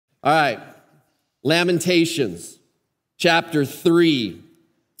All right, Lamentations, chapter 3.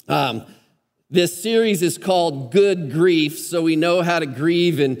 This series is called Good Grief, so we know how to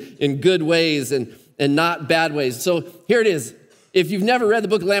grieve in good ways and not bad ways. So here it is. If you've never read the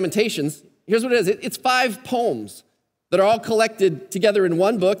book of Lamentations, here's what it is. It's 5 poems that are all collected together in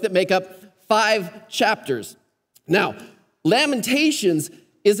one book that make up 5 chapters. Now, Lamentations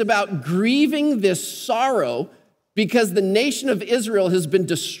is about grieving this sorrow because the nation of Israel has been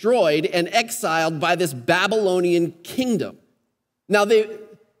destroyed and exiled by this Babylonian kingdom. Now,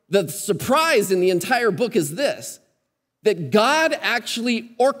 the surprise in the entire book is this, that God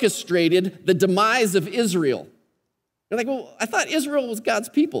actually orchestrated the demise of Israel. You're like, well, I thought Israel was God's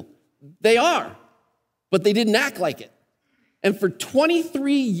people. They are, but they didn't act like it. And for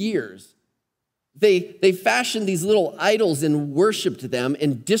 23 years, they fashioned these little idols and worshiped them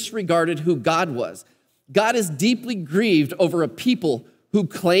and disregarded who God was. God is deeply grieved over a people who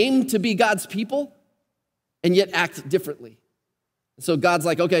claim to be God's people and yet act differently. So God's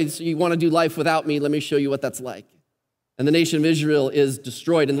like, okay, so you want to do life without me? Let me show you what that's like. And the nation of Israel is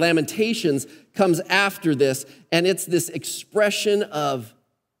destroyed. And Lamentations comes after this, and it's this expression of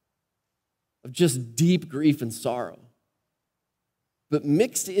just deep grief and sorrow. But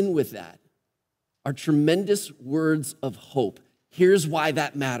mixed in with that are tremendous words of hope. Here's why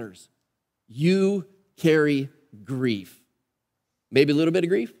that matters. You carry grief. Maybe a little bit of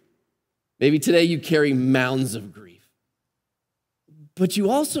grief. Maybe today you carry mounds of grief. But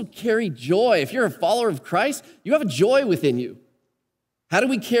you also carry joy. If you're a follower of Christ, you have a joy within you. How do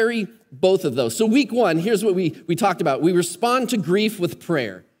we carry both of those? So week 1, here's what we talked about. We respond to grief with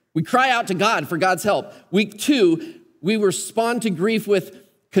prayer. We cry out to God for God's help. Week 2, we respond to grief with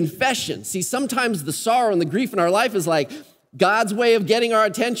confession. See, sometimes the sorrow and the grief in our life is like God's way of getting our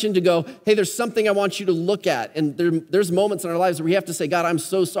attention to go, hey, there's something I want you to look at. And there's moments in our lives where we have to say, God, I'm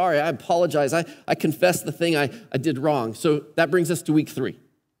so sorry. I apologize. I confess the thing I did wrong. So that brings us to week 3.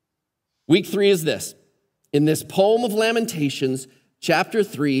 Week 3 is this. In this poem of Lamentations, chapter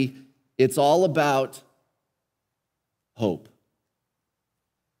 3, it's all about hope.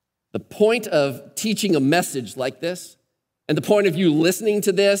 The point of teaching a message like this, and the point of you listening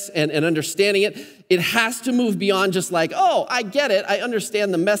to this and understanding it, it has to move beyond just like, oh, I get it, I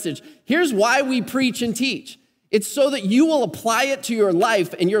understand the message. Here's why we preach and teach. It's so that you will apply it to your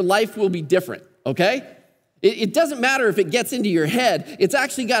life and your life will be different, okay? It doesn't matter if it gets into your head. It's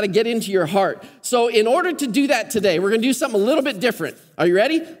actually got to get into your heart. So in order to do that today, we're going to do something a little bit different. Are you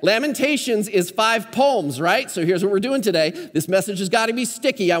ready? Lamentations is 5 poems, right? So here's what we're doing today. This message has got to be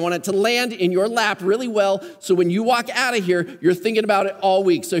sticky. I want it to land in your lap really well. So when you walk out of here, you're thinking about it all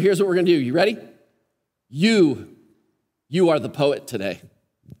week. So here's what we're going to do. You ready? You are the poet today.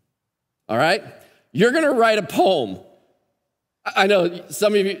 All right? You're going to write a poem. I know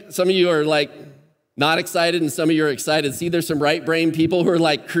some of you are like, not excited, and some of you are excited. See, there's some right brain people who are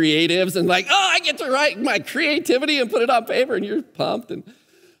like creatives and like, oh, I get to write my creativity and put it on paper, and you're pumped. And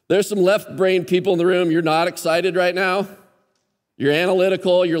there's some left brain people in the room. You're not excited right now. You're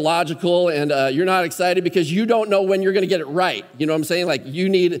analytical, you're logical, and you're not excited because you don't know when you're going to get it right. You know what I'm saying? Like you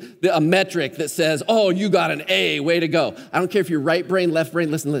need a metric that says, oh, you got an A, way to go. I don't care if you're right brain, left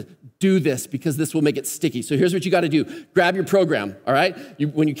brain, listen. Do this because this will make it sticky. So here's what you got to do. Grab your program, all right?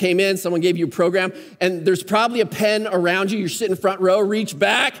 When you came in, someone gave you a program, and there's probably a pen around you. You're sitting front row, reach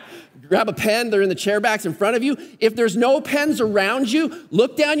back, grab a pen. They're in the chair backs in front of you. If there's no pens around you,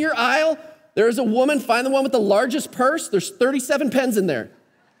 look down your aisle. There's a woman, find the one with the largest purse. There's 37 pens in there,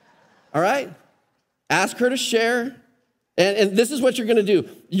 all right? Ask her to share, and this is what you're going to do.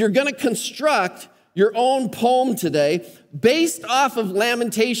 You're going to construct your own poem today based off of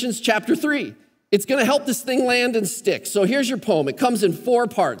Lamentations chapter 3. It's going to help this thing land and stick. So here's your poem. It comes in 4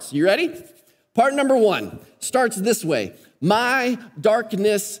 parts. You ready? Part number 1 starts this way. My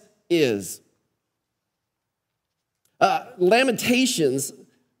darkness is. Lamentations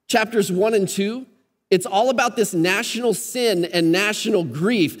chapters 1 and 2, it's all about this national sin and national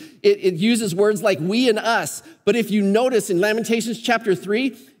grief. It uses words like we and us. But if you notice in Lamentations chapter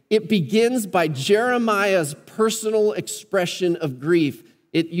 3, it begins by Jeremiah's personal expression of grief.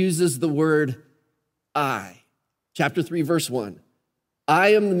 It uses the word I. Chapter 3, verse 1. I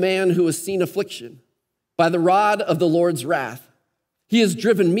am the man who has seen affliction by the rod of the Lord's wrath. He has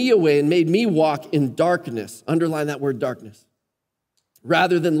driven me away and made me walk in darkness. Underline that word darkness.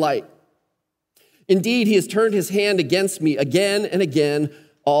 Rather than light. Indeed, he has turned his hand against me again and again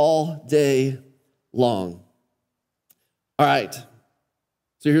all day long. All right.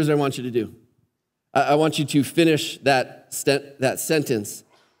 So here's what I want you to do. I want you to finish that sentence,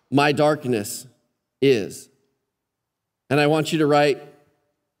 my darkness is. And I want you to write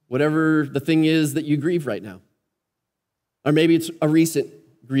whatever the thing is that you grieve right now. Or maybe it's a recent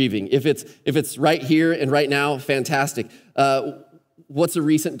grieving. If it's right here and right now, fantastic. What's a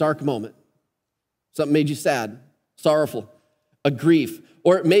recent dark moment? Something made you sad, sorrowful, a grief.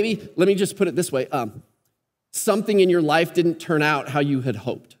 Or maybe, let me just put it this way, something in your life didn't turn out how you had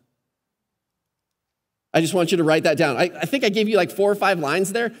hoped. I just want you to write that down. I think I gave you like 4 or 5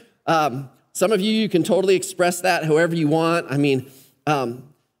 lines there. Some of you can totally express that however you want. I mean,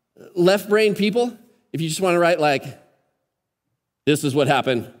 left brain people, if you just want to write like, this is what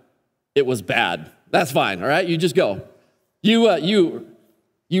happened, it was bad. That's fine, all right? You just go. You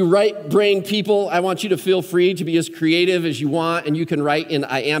right brain people, I want you to feel free to be as creative as you want, and you can write in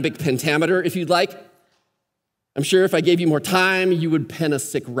iambic pentameter if you'd like. I'm sure if I gave you more time, you would pen a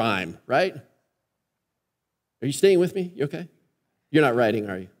sick rhyme, right? Are you staying with me? You okay? You're not writing,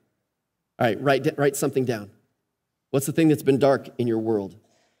 are you? All right, write something down. What's the thing that's been dark in your world?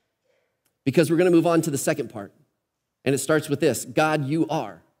 Because we're going to move on to the second part. And it starts with this: God, you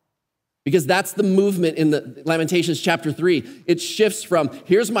are. Because that's the movement in the Lamentations chapter 3. It shifts from,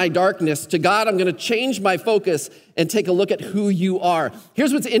 here's my darkness, to God, I'm going to change my focus and take a look at who you are.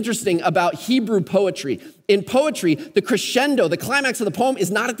 Here's what's interesting about Hebrew poetry. In poetry, the crescendo, the climax of the poem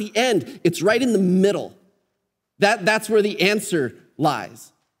is not at the end. It's right in the middle. That's where the answer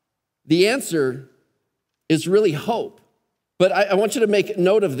lies. The answer is really hope. But I want you to make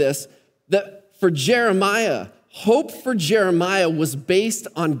note of this, that for Jeremiah, hope for Jeremiah was based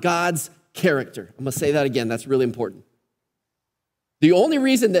on God's character. I'm going to say that again. That's really important. The only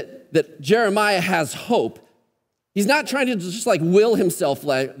reason that Jeremiah has hope, he's not trying to just like will himself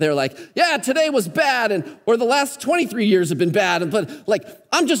there like, yeah, today was bad, or the last 23 years have been bad, but like,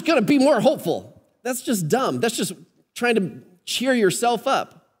 I'm just going to be more hopeful. That's just dumb. That's just trying to cheer yourself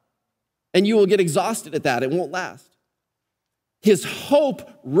up. And you will get exhausted at that. It won't last. His hope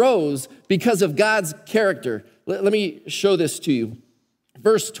rose because of God's character. Let me show this to you.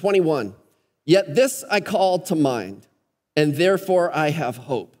 Verse 21, yet this I call to mind, and therefore I have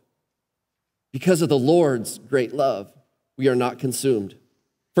hope. Because of the Lord's great love, we are not consumed.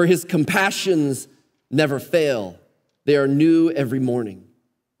 For his compassions never fail. They are new every morning.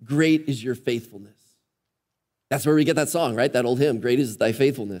 Great is your faithfulness. That's where we get that song, right? That old hymn, great is thy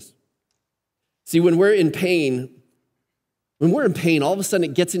faithfulness. See, when we're in pain, all of a sudden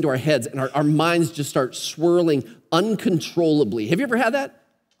it gets into our heads and our minds just start swirling uncontrollably. Have you ever had that?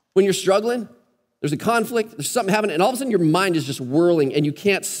 When you're struggling, there's a conflict, there's something happening, and all of a sudden your mind is just whirling and you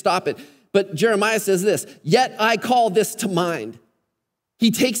can't stop it. But Jeremiah says this, yet I call this to mind.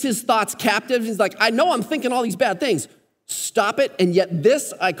 He takes his thoughts captive. He's like, I know I'm thinking all these bad things. Stop it, and yet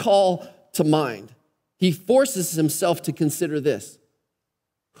this I call to mind. He forces himself to consider this.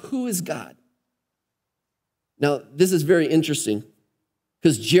 Who is God? Now, this is very interesting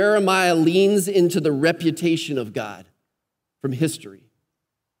because Jeremiah leans into the reputation of God from history.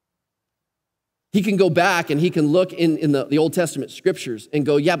 He can go back and he can look in the Old Testament scriptures and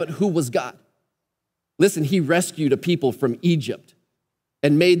go, yeah, but who was God? Listen, he rescued a people from Egypt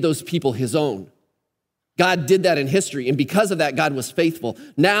and made those people his own. God did that in history, and because of that, God was faithful.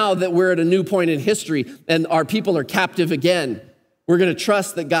 Now that we're at a new point in history and our people are captive again, we're going to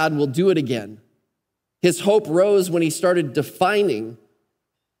trust that God will do it again. His hope rose when he started defining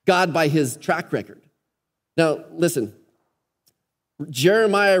God by his track record. Now, listen,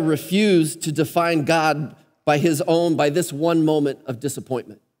 Jeremiah refused to define God by this one moment of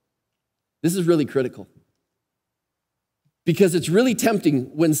disappointment. This is really critical because it's really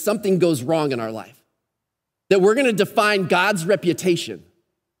tempting when something goes wrong in our life that we're going to define God's reputation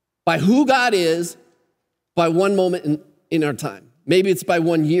by who God is by one moment in our time. Maybe it's by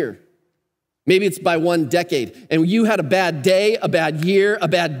 1 year. Maybe it's by 1 decade. And you had a bad day, a bad year, a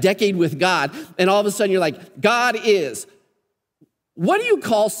bad decade with God, and all of a sudden you're like, God is. What do you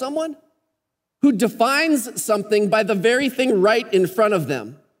call someone who defines something by the very thing right in front of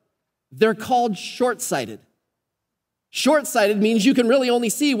them? They're called short-sighted. Short-sighted means you can really only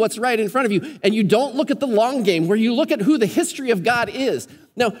see what's right in front of you, and you don't look at the long game where you look at who the history of God is.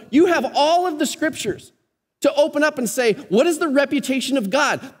 Now, you have all of the scriptures to open up and say, what is the reputation of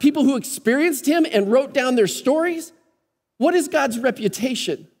God? People who experienced him and wrote down their stories. What is God's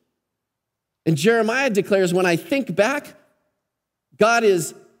reputation? And Jeremiah declares, when I think back, God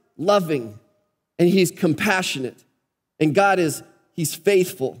is loving and he's compassionate and he's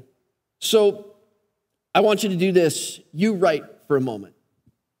faithful. So I want you to do this. You write for a moment.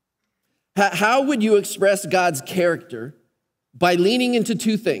 How would you express God's character by leaning into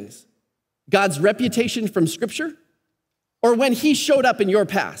 2 things? God's reputation from Scripture, or when he showed up in your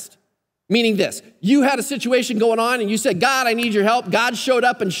past? Meaning this, you had a situation going on and you said, God, I need your help. God showed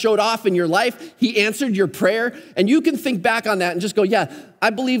up and showed off in your life. He answered your prayer. And you can think back on that and just go, yeah, I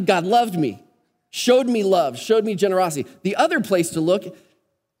believe God loved me, showed me love, showed me generosity. The other place to look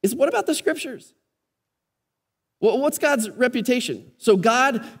is, what about the scriptures? Well, what's God's reputation? So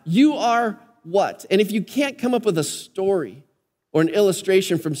God, you are what? And if you can't come up with a story or an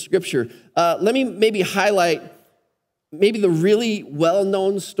illustration from scripture, let me maybe highlight maybe the really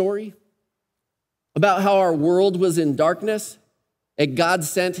well-known story about how our world was in darkness and God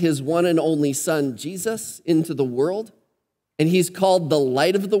sent his one and only son, Jesus, into the world. And he's called the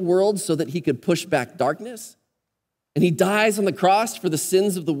light of the world so that he could push back darkness. And he dies on the cross for the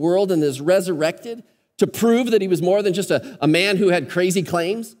sins of the world and is resurrected to prove that he was more than just a man who had crazy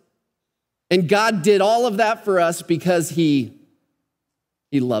claims. And God did all of that for us because he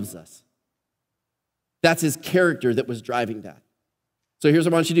loves us. That's his character that was driving that. So here's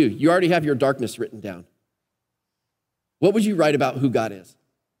what I want you to do. You already have your darkness written down. What would you write about who God is?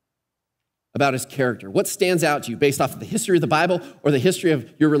 About his character? What stands out to you based off of the history of the Bible or the history of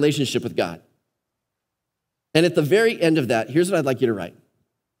your relationship with God? And at the very end of that, here's what I'd like you to write.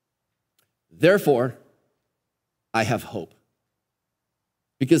 Therefore, I have hope.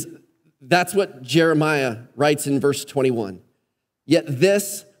 Because that's what Jeremiah writes in verse 21. Yet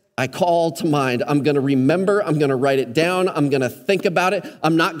this I call to mind. I'm going to remember. I'm going to write it down. I'm going to think about it.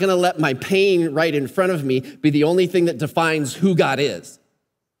 I'm not going to let my pain right in front of me be the only thing that defines who God is.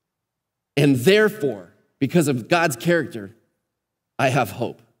 And therefore, because of God's character, I have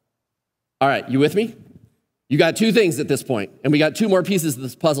hope. All right, you with me? You got two things at this point, and we got two more pieces of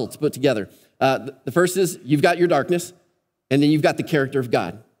this puzzle to put together. The first is you've got your darkness, and then you've got the character of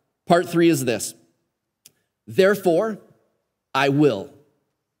God. Part 3 is this. Therefore, I will.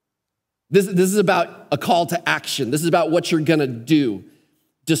 This is about a call to action. This is about what you're going to do.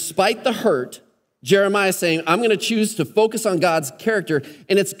 Despite the hurt, Jeremiah is saying, I'm going to choose to focus on God's character,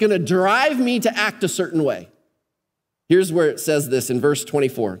 and it's going to drive me to act a certain way. Here's where it says this in verse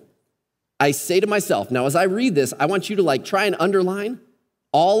 24. I say to myself, now as I read this, I want you to try and underline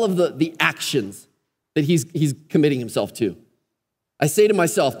all of the actions that he's committing himself to. I say to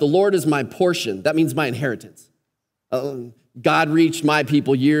myself, the Lord is my portion. That means my inheritance. God reached my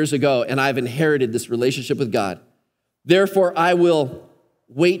people years ago, and I've inherited this relationship with God. Therefore, I will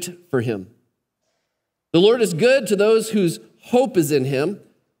wait for him. The Lord is good to those whose hope is in him,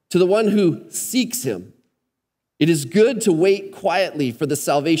 to the one who seeks him. It is good to wait quietly for the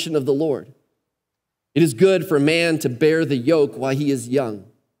salvation of the Lord. It is good for a man to bear the yoke while he is young.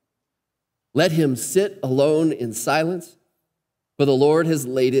 Let him sit alone in silence, for the Lord has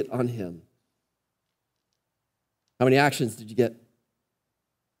laid it on him. How many actions did you get?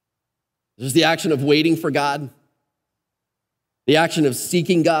 There's the action of waiting for God, the action of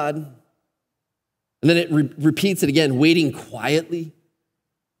seeking God, and then it repeats it again, waiting quietly.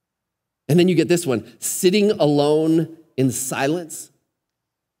 And then you get this one, sitting alone in silence.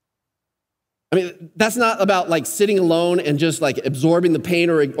 I mean, that's not about sitting alone and just absorbing the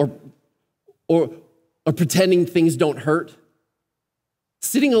pain or pretending things don't hurt.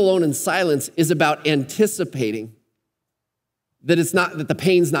 Sitting alone in silence is about anticipating that the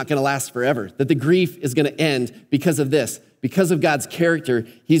pain's not going to last forever, that the grief is going to end because of this. Because of God's character,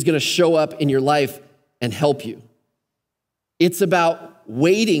 he's going to show up in your life and help you. It's about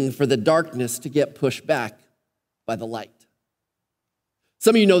waiting for the darkness to get pushed back by the light.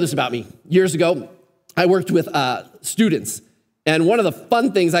 Some of you know this about me. Years ago, I worked with students, and one of the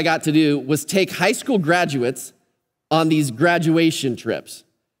fun things I got to do was take high school graduates on these graduation trips.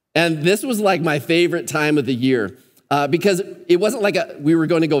 And this was my favorite time of the year. Because it wasn't we were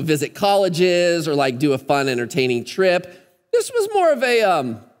going to go visit colleges or do a fun, entertaining trip. This was more of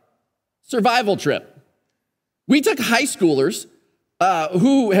a survival trip. We took high schoolers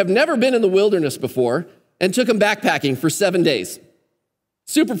who have never been in the wilderness before and took them backpacking for 7 days.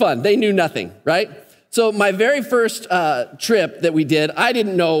 Super fun. They knew nothing, right? So my very first trip that we did, I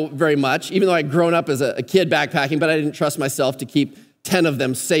didn't know very much, even though I'd grown up as a kid backpacking, but I didn't trust myself to keep 10 of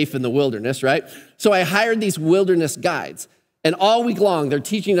them safe in the wilderness, right? So I hired these wilderness guides. And all week long, they're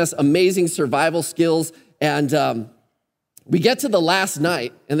teaching us amazing survival skills. And we get to the last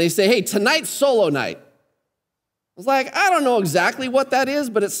night, and they say, hey, tonight's solo night. I was like, I don't know exactly what that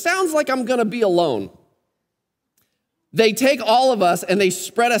is, but it sounds like I'm going to be alone. They take all of us, and they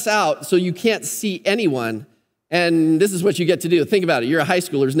spread us out so you can't see anyone. And this is what you get to do. Think about it. You're a high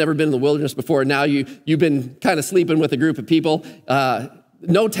schooler who's never been in the wilderness before. And now you've been kind of sleeping with a group of people.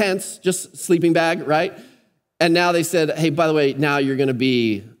 No tents, just sleeping bag, right? And now they said, hey, by the way, now you're going to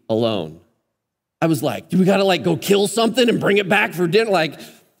be alone. I was like, do we got to go kill something and bring it back for dinner?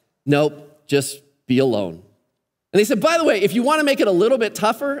 Nope, just be alone. And they said, by the way, if you want to make it a little bit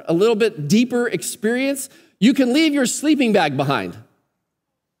tougher, a little bit deeper experience, you can leave your sleeping bag behind.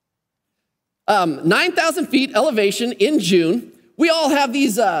 9,000 feet elevation in June. We all have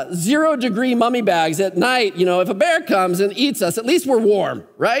these 0-degree mummy bags at night. You know, if a bear comes and eats us, at least we're warm,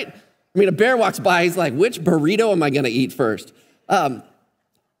 right? I mean, a bear walks by, he's like, which burrito am I going to eat first?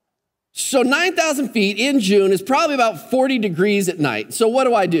 So 9,000 feet in June is probably about 40 degrees at night. So what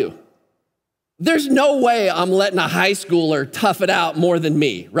do? There's no way I'm letting a high schooler tough it out more than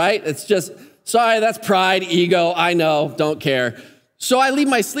me, right? It's just, sorry, that's pride, ego, I know, don't care. So I leave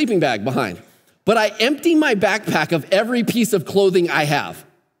my sleeping bag behind. But I empty my backpack of every piece of clothing I have.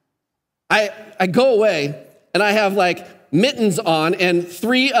 I go away and I have like mittens on and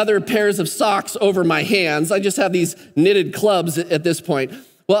 3 other pairs of socks over my hands. I just have these knitted clubs at this point.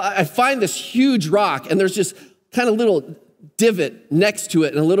 Well, I find this huge rock and there's just kind of little divot next to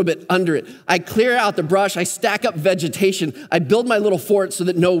it and a little bit under it. I clear out the brush, I stack up vegetation, I build my little fort so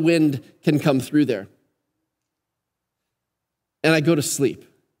that no wind can come through there. And I go to sleep.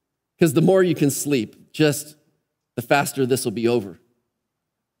 Because the more you can sleep, just the faster this will be over.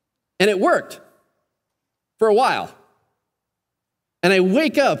 And it worked for a while. And I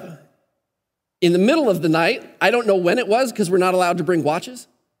wake up in the middle of the night. I don't know when it was because we're not allowed to bring watches.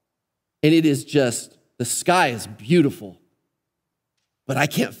 And it is just, the sky is beautiful, but I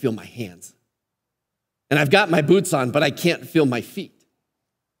can't feel my hands. And I've got my boots on, but I can't feel my feet.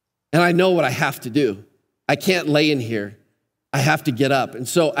 And I know what I have to do. I can't lay in here. I have to get up. And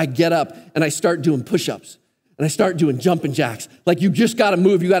so I get up and I start doing push-ups and I start doing jumping jacks. Like you just got to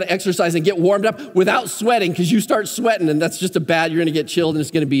move. You got to exercise and get warmed up without sweating because you start sweating and that's just you're going to get chilled and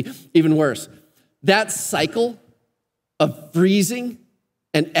it's going to be even worse. That cycle of freezing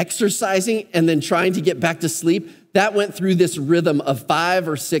and exercising and then trying to get back to sleep, that went through this rhythm of 5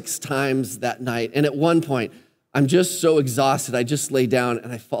 or 6 times that night. And at one point, I'm just so exhausted, I just lay down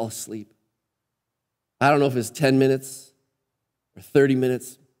and I fall asleep. I don't know if it's 10 minutes, or 30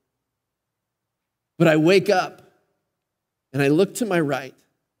 minutes. But I wake up and I look to my right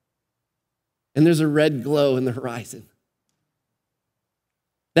and there's a red glow in the horizon.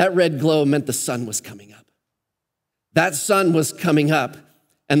 That red glow meant the sun was coming up. That sun was coming up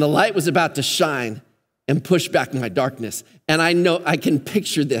and the light was about to shine and push back my darkness. And I know I can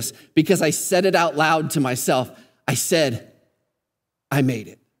picture this because I said it out loud to myself. I said, I made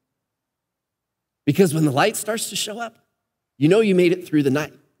it. Because when the light starts to show up, you know you made it through the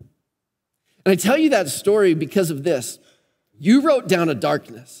night. And I tell you that story because of this. You wrote down a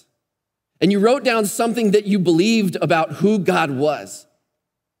darkness, and you wrote down something that you believed about who God was.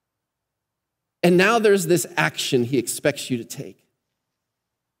 And now there's this action he expects you to take.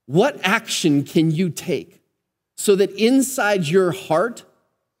 What action can you take so that inside your heart,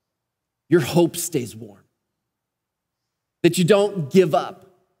 your hope stays warm? That you don't give up.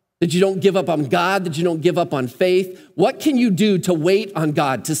 That you don't give up on God, that you don't give up on faith. What can you do to wait on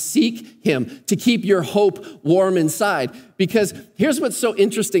God, to seek him, to keep your hope warm inside? Because here's what's so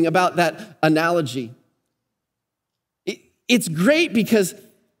interesting about that analogy. It's great because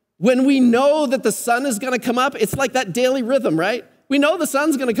when we know that the sun is going to come up, it's like that daily rhythm, right? We know the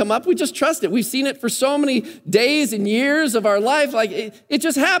sun's going to come up. We just trust it. We've seen it for so many days and years of our life. Like it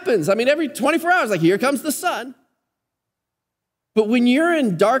just happens. I mean, every 24 hours, like here comes the sun. But when you're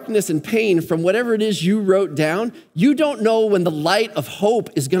in darkness and pain from whatever it is you wrote down, you don't know when the light of hope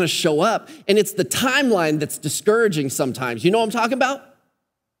is going to show up. And it's the timeline that's discouraging sometimes. You know what I'm talking about?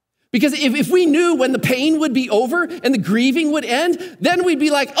 Because if we knew when the pain would be over and the grieving would end, then we'd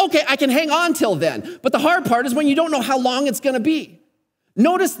be like, okay, I can hang on till then. But the hard part is when you don't know how long it's going to be.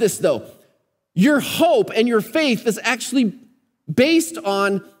 Notice this though. Your hope and your faith is actually based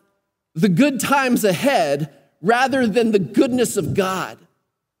on the good times ahead rather than the goodness of God.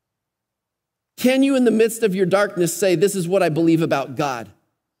 Can you, in the midst of your darkness, say, this is what I believe about God,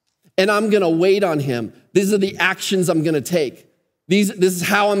 and I'm going to wait on him. These are the actions I'm going to take. This is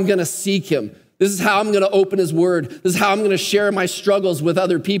how I'm going to seek him. This is how I'm going to open his word. This is how I'm going to share my struggles with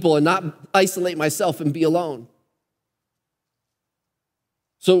other people and not isolate myself and be alone.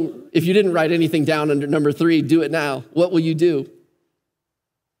 So if you didn't write anything down under number 3, do it now. What will you do?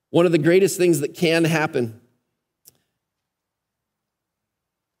 One of the greatest things that can happen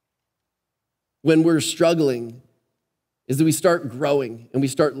when we're struggling is that we start growing and we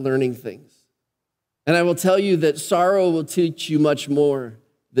start learning things. And I will tell you that sorrow will teach you much more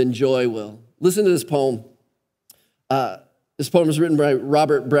than joy will. Listen to this poem. This poem was written by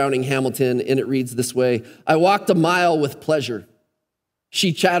Robert Browning Hamilton, and it reads this way. I walked a mile with pleasure.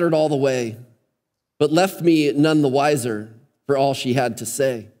 She chattered all the way, but left me none the wiser for all she had to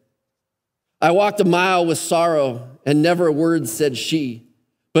say. I walked a mile with sorrow, and never a word said she.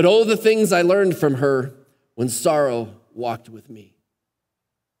 But oh, the things I learned from her when sorrow walked with me.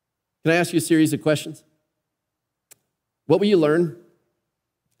 Can I ask you a series of questions? What will you learn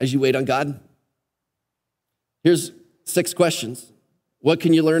as you wait on God? Here's 6 questions. What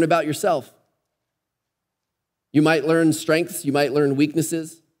can you learn about yourself? You might learn strengths. You might learn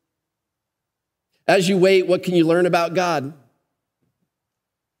weaknesses. As you wait, what can you learn about God?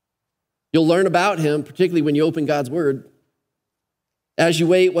 You'll learn about him, particularly when you open God's word. As you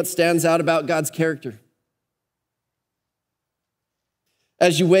wait, what stands out about God's character?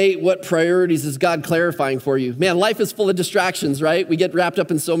 As you wait, what priorities is God clarifying for you? Man, life is full of distractions, right? We get wrapped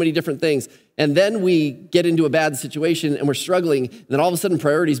up in so many different things. And then we get into a bad situation and we're struggling. And then all of a sudden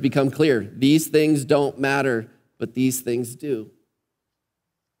priorities become clear. These things don't matter, but these things do.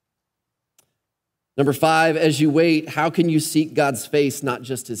 Number 5, as you wait, how can you seek God's face, not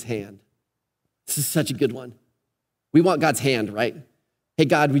just his hand? This is such a good one. We want God's hand, right? Hey,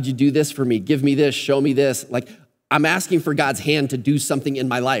 God, would you do this for me? Give me this, show me this. Like, I'm asking for God's hand to do something in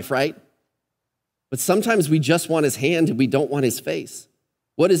my life, right? But sometimes we just want his hand and we don't want his face.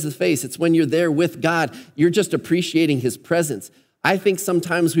 What is the face? It's when you're there with God, you're just appreciating his presence. I think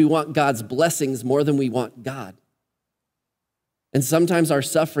sometimes we want God's blessings more than we want God. And sometimes our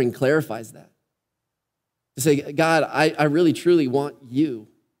suffering clarifies that. To say, God, I really, truly want you.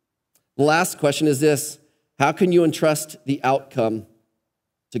 The last question is this: how can you entrust the outcome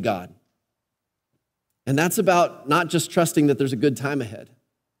to God? And that's about not just trusting that there's a good time ahead,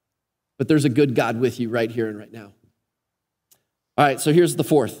 but there's a good God with you right here and right now. All right, so here's the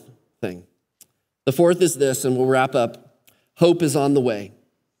 4th thing. The 4th is this, and we'll wrap up. Hope is on the way.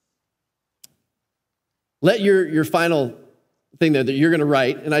 Let your final thing there that you're going to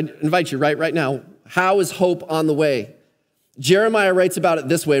write, and I invite you to write right now, how is hope on the way? Jeremiah writes about it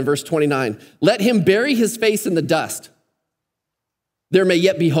this way in verse 29. Let him bury his face in the dust. There may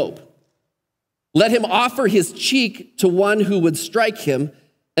yet be hope. Let him offer his cheek to one who would strike him,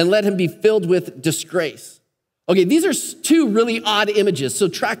 and let him be filled with disgrace. Okay, these are 2 really odd images, so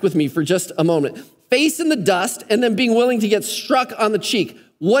track with me for just a moment. Face in the dust, and then being willing to get struck on the cheek.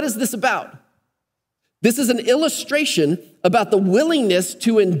 What is this about? This is an illustration about the willingness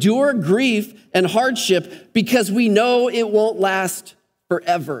to endure grief and hardship because we know it won't last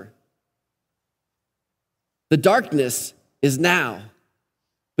forever. The darkness is now,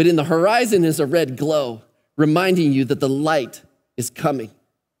 but in the horizon is a red glow, reminding you that the light is coming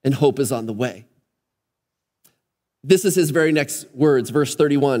and hope is on the way. This is his very next words, verse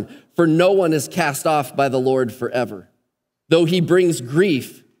 31. For no one is cast off by the Lord forever. Though he brings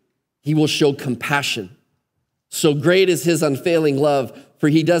grief, he will show compassion. So great is his unfailing love, for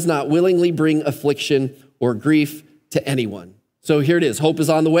he does not willingly bring affliction or grief to anyone. So here it is. Hope is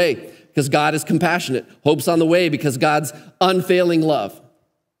on the way because God is compassionate. Hope's on the way because God's unfailing love.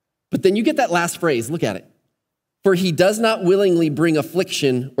 But then you get that last phrase. Look at it. For he does not willingly bring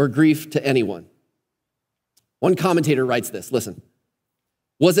affliction or grief to anyone. One commentator writes this. Listen.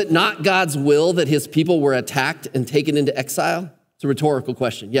 Was it not God's will that his people were attacked and taken into exile? It's a rhetorical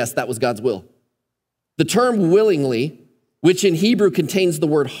question. Yes, that was God's will. The term willingly, which in Hebrew contains the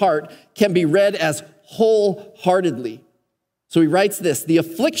word heart, can be read as wholeheartedly. So he writes this: the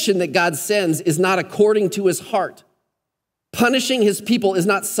affliction that God sends is not according to his heart. Punishing his people is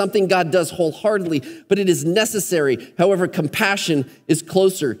not something God does wholeheartedly, but it is necessary. However, compassion is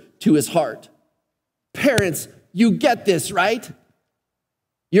closer to his heart. Parents, you get this, right?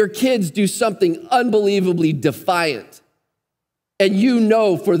 Your kids do something unbelievably defiant, and you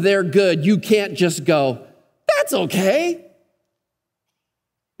know for their good, you can't just go, that's okay.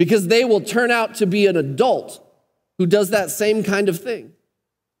 Because they will turn out to be an adult who does that same kind of thing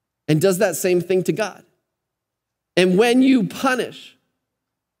and does that same thing to God. And when you punish,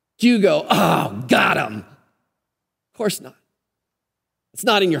 do you go, oh, got him? Of course not. It's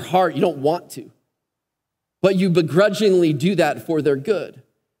not in your heart. You don't want to. But you begrudgingly do that for their good.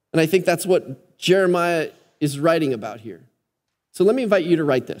 And I think that's what Jeremiah is writing about here. So let me invite you to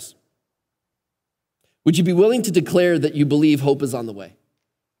write this. Would you be willing to declare that you believe hope is on the way?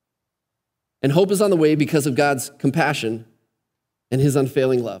 And hope is on the way because of God's compassion and his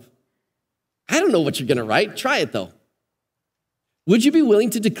unfailing love. I don't know what you're going to write. Try it, though. Would you be willing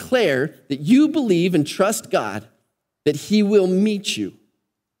to declare that you believe and trust God that he will meet you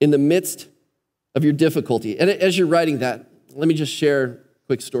in the midst of your difficulty? And as you're writing that, let me just share a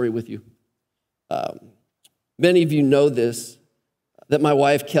quick story with you. Many of you know this, that my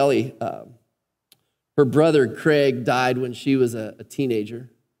wife, Kelly, her brother, Craig, died when she was a teenager.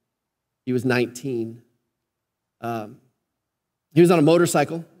 He was 19. He was on a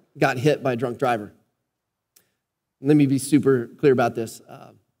motorcycle, got hit by a drunk driver. Let me be super clear about this.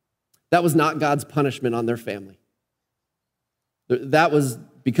 That was not God's punishment on their family. That was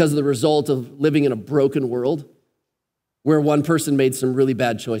because of the result of living in a broken world where one person made some really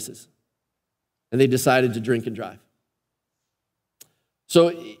bad choices and they decided to drink and drive.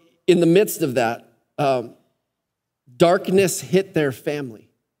 So in the midst of that, darkness hit their family.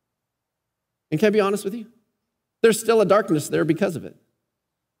 And can I be honest with you? There's still a darkness there because of it.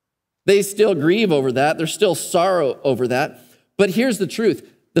 They still grieve over that. There's still sorrow over that. But here's the truth.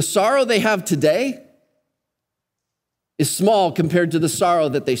 The sorrow they have today is small compared to the sorrow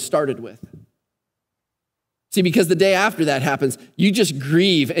that they started with. See, because the day after that happens, you just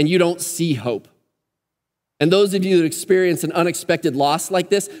grieve and you don't see hope. And those of you that experience an unexpected loss like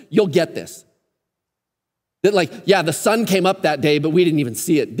this, you'll get this. That like, yeah, the sun came up that day, but we didn't even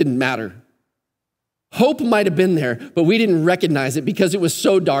see it. It didn't matter. Hope might have been there, but we didn't recognize it because it was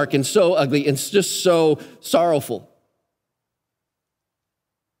so dark and so ugly and just so sorrowful.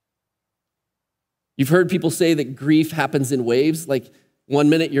 You've heard people say that grief happens in waves. Like one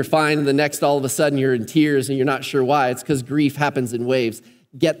minute you're fine and the next all of a sudden you're in tears and you're not sure why. It's because grief happens in waves.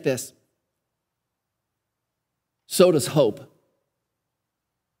 Get this. So does hope.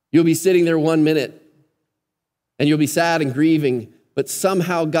 You'll be sitting there 1 minute and you'll be sad and grieving, but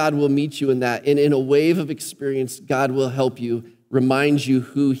somehow God will meet you in that. And in a wave of experience, God will help you, remind you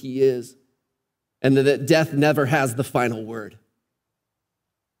who he is, and that death never has the final word.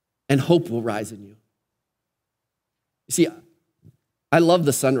 And hope will rise in you. You see, I love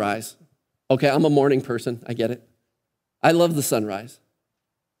the sunrise. Okay, I'm a morning person, I get it. I love the sunrise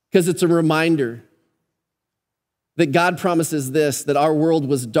because it's a reminder that God promises this, that our world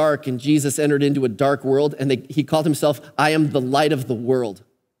was dark and Jesus entered into a dark world and he called himself, I am the light of the world.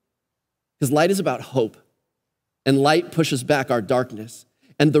 Because light is about hope and light pushes back our darkness.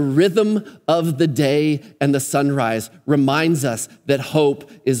 And the rhythm of the day and the sunrise reminds us that hope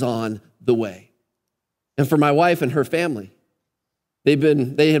is on the way. And for my wife and her family,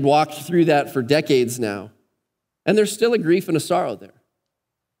 they had walked through that for decades now. And there's still a grief and a sorrow there.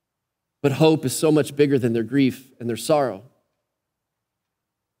 But hope is so much bigger than their grief and their sorrow.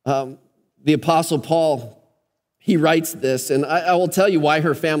 The Apostle Paul, he writes this, and I will tell you why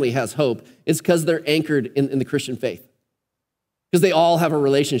her family has hope. It's because they're anchored in the Christian faith. Because they all have a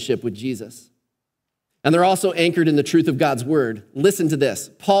relationship with Jesus. And they're also anchored in the truth of God's word. Listen to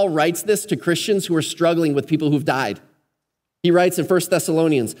this. Paul writes this to Christians who are struggling with people who've died. He writes in 1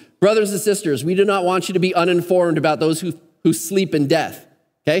 Thessalonians, brothers and sisters, we do not want you to be uninformed about those who sleep in death.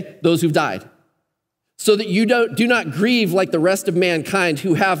 Okay, those who've died, so that you do not grieve like the rest of mankind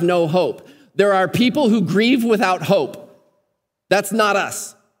who have no hope. There are people who grieve without hope. That's not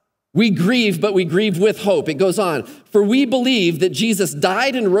us. We grieve, but we grieve with hope. It goes on. For we believe that Jesus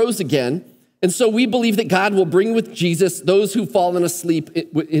died and rose again, and so we believe that God will bring with Jesus those who've fallen asleep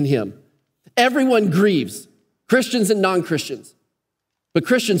in him. Everyone grieves, Christians and non-Christians. But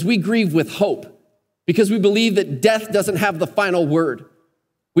Christians, we grieve with hope because we believe that death doesn't have the final word.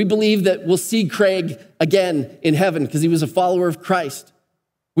 We believe that we'll see Craig again in heaven because he was a follower of Christ.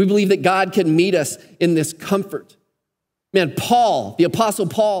 We believe that God can meet us in this comfort. Man, Paul, the Apostle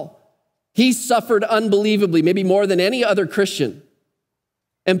Paul, he suffered unbelievably, maybe more than any other Christian.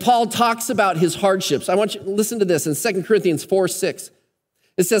 And Paul talks about his hardships. I want you to listen to this in 2 Corinthians 4:6.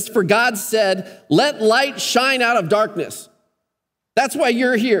 It says, for God said, let light shine out of darkness. That's why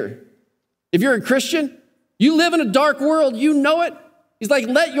you're here. If you're a Christian, you live in a dark world, you know it. He's like,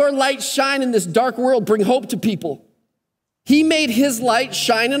 let your light shine in this dark world, bring hope to people. He made his light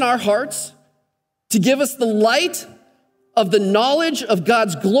shine in our hearts to give us the light of the knowledge of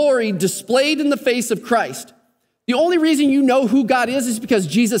God's glory displayed in the face of Christ. The only reason you know who God is because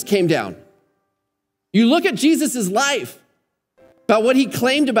Jesus came down. You look at Jesus' life, about what he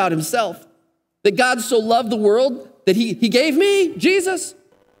claimed about himself, that God so loved the world that he gave me, Jesus.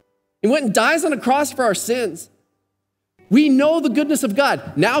 He went and dies on a cross for our sins. We know the goodness of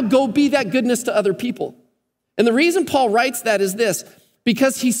God. Now go be that goodness to other people. And the reason Paul writes that is this,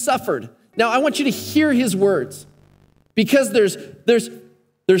 because he suffered. Now I want you to hear his words, because there's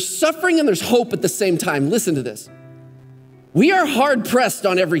suffering and there's hope at the same time. Listen to this. We are hard pressed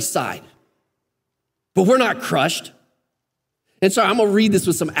on every side, but we're not crushed. And so I'm gonna read this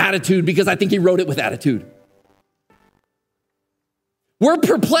with some attitude because I think he wrote it with attitude. We're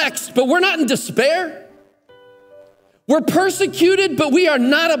perplexed, but we're not in despair. We're persecuted, but we are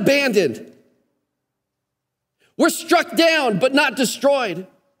not abandoned. We're struck down, but not destroyed.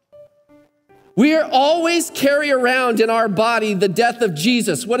 We are always carry around in our body the death of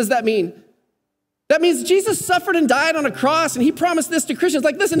Jesus. What does that mean? That means Jesus suffered and died on a cross, and he promised this to Christians.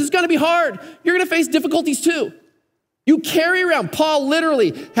 Like, listen, it's gonna be hard. You're gonna face difficulties too. You carry around, Paul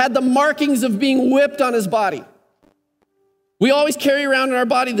literally had the markings of being whipped on his body. We always carry around in our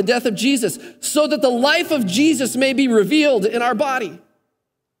body the death of Jesus so that the life of Jesus may be revealed in our body.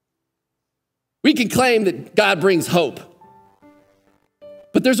 We can claim that God brings hope.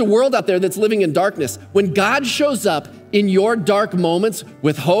 But there's a world out there that's living in darkness. When God shows up in your dark moments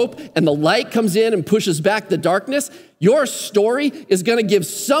with hope and the light comes in and pushes back the darkness, your story is gonna give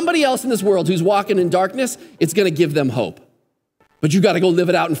somebody else in this world who's walking in darkness, it's gonna give them hope. But you gotta go live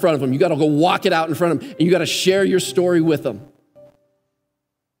it out in front of them. You gotta go walk it out in front of them, and you gotta share your story with them.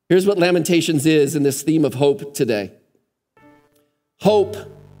 Here's what Lamentations is in this theme of hope today. Hope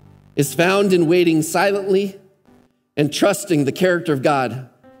is found in waiting silently and trusting the character of God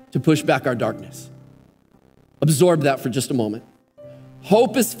to push back our darkness. Absorb that for just a moment.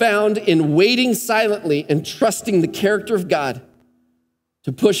 Hope is found in waiting silently and trusting the character of God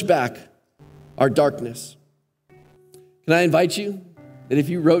to push back our darkness. Can I invite you that if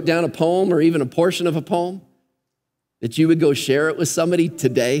you wrote down a poem or even a portion of a poem, that you would go share it with somebody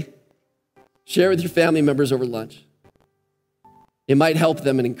today? Share it with your family members over lunch. It might help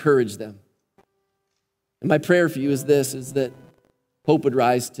them and encourage them. And my prayer for you is this, is that hope would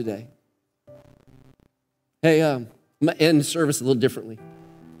rise today. Hey, I'm going to end the service a little differently.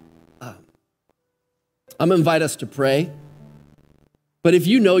 I'm going to invite us to pray. But if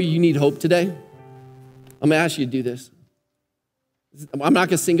you know you need hope today, I'm going to ask you to do this. I'm not going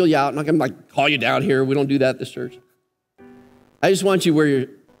to single you out. I'm not going to call you down here. We don't do that at this church. I just want you where you're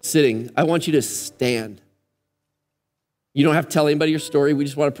sitting. I want you to stand. You don't have to tell anybody your story. We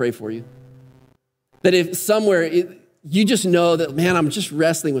just want to pray for you. That if somewhere you just know that, man, I'm just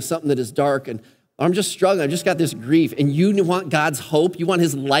wrestling with something that is dark and I'm just struggling. I've just got this grief, and you want God's hope. You want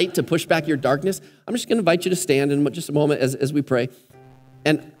his light to push back your darkness. I'm just going to invite you to stand in just a moment as we pray.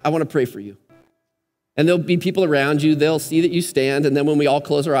 And I want to pray for you. And there'll be people around you. They'll see that you stand. And then when we all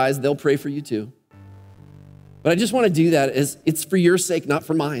close our eyes, they'll pray for you too. But I just want to do that as it's for your sake, not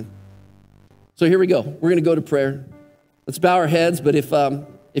for mine. So here we go. We're going to go to prayer. Let's bow our heads. But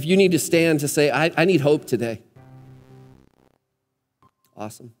if you need to stand to say, I need hope today.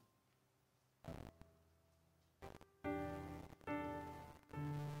 Awesome.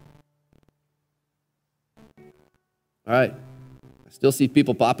 All right. I still see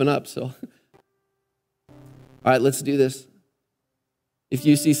people popping up, so. All right, let's do this. If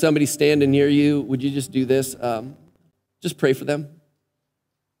you see somebody standing near you, would you just do this? Just pray for them.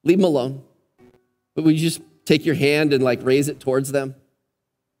 Leave them alone. But would you just take your hand and raise it towards them?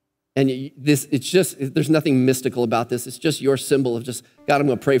 And there's nothing mystical about this. It's just your symbol of just, God, I'm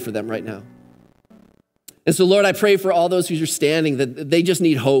going to pray for them right now. And so, Lord, I pray for all those who are standing, that they just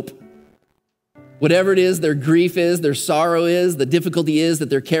need hope. Whatever it is, their grief is, their sorrow is, the difficulty is that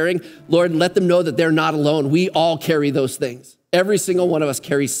they're carrying, Lord, let them know that they're not alone. We all carry those things. Every single one of us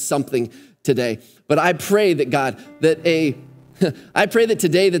carries something today. But I pray that, God, I pray that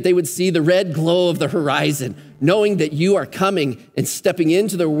today that they would see the red glow of the horizon, knowing that you are coming and stepping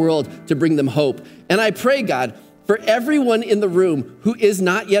into their world to bring them hope. And I pray, God, for everyone in the room who is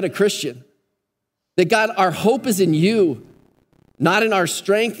not yet a Christian, that, God, our hope is in you, not in our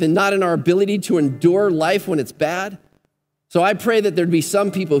strength and not in our ability to endure life when it's bad. So I pray that there'd be some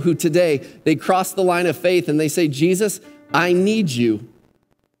people who today, they cross the line of faith and they say, Jesus, I need you.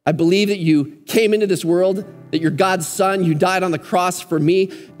 I believe that you came into this world, that you're God's son, you died on the cross for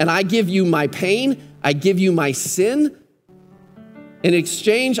me, and I give you my pain, I give you my sin. In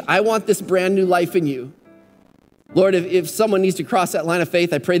exchange, I want this brand new life in you. Lord, if someone needs to cross that line of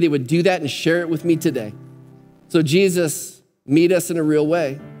faith, I pray they would do that and share it with me today. So Jesus, meet us in a real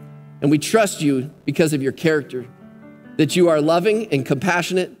way. And we trust you because of your character, that you are loving and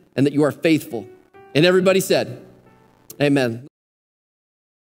compassionate and that you are faithful. And everybody said, amen.